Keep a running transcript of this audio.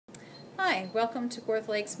Hi, welcome to Kawartha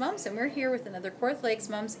Lakes Mums, and we're here with another Kawartha Lakes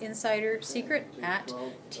Mums Insider Secret at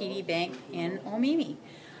TD Bank in Omemee.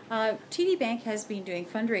 TD Bank has been doing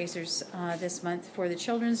fundraisers this month for the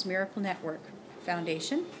Children's Miracle Network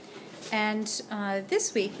Foundation, and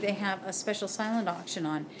this week they have a special silent auction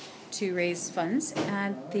on to raise funds,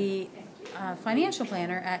 and the financial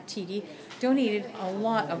planner at TD donated a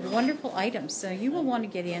lot of wonderful items, so you will want to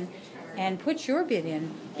get in and put your bid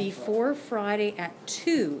in before Friday at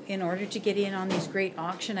 2 in order to get in on these great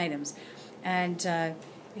auction items. And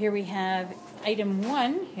here we have item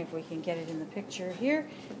 1, if we can get it in the picture here,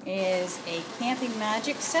 is a Camping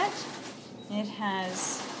Magic set. It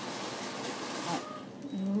has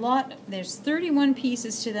a lot, there's 31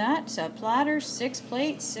 pieces to that, a platter, 6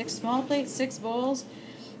 plates, 6 small plates, 6 bowls,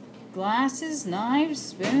 glasses, knives,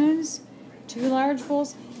 spoons, 2 large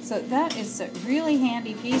bowls. So that is a really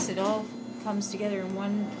handy piece. It all comes together in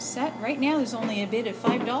one set. Right now there's only a bid of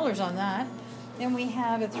 $5 on that. Then we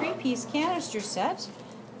have a 3-piece canister set.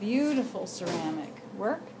 Beautiful ceramic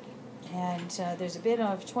work. And there's a bid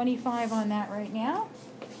of $25 on that right now.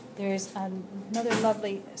 There's another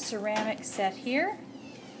lovely ceramic set here.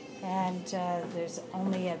 And there's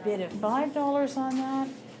only a bid of $5 on that.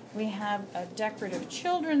 We have a decorative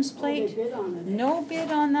children's plate. No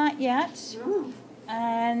bid on that yet.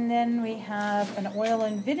 And then we have an oil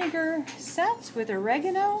and vinegar set with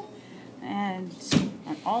oregano and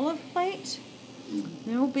an olive plate.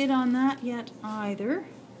 No bid on that yet either.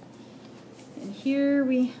 And here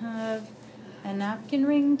we have a napkin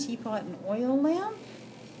ring, teapot, and oil lamp.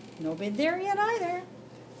 No bid there yet either.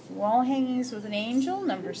 Wall hangings with an angel,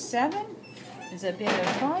 number 7. There's a bid of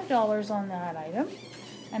 $5 on that item.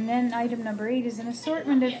 And then item number 8 is an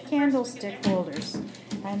assortment of candlestick holders.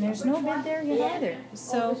 And there's no bid there yet either.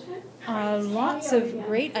 So lots of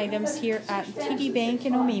great items here at TD Bank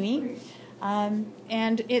in Omemee.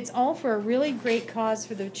 And it's all for a really great cause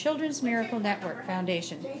for the Children's Miracle Network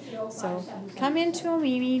Foundation. So come into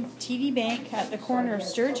Omemee, TD Bank at the corner of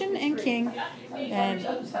Sturgeon and King and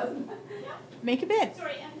make a bid.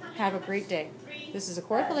 Have a great day. This is a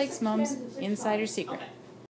Kawartha Lakes Mums Insider Secret.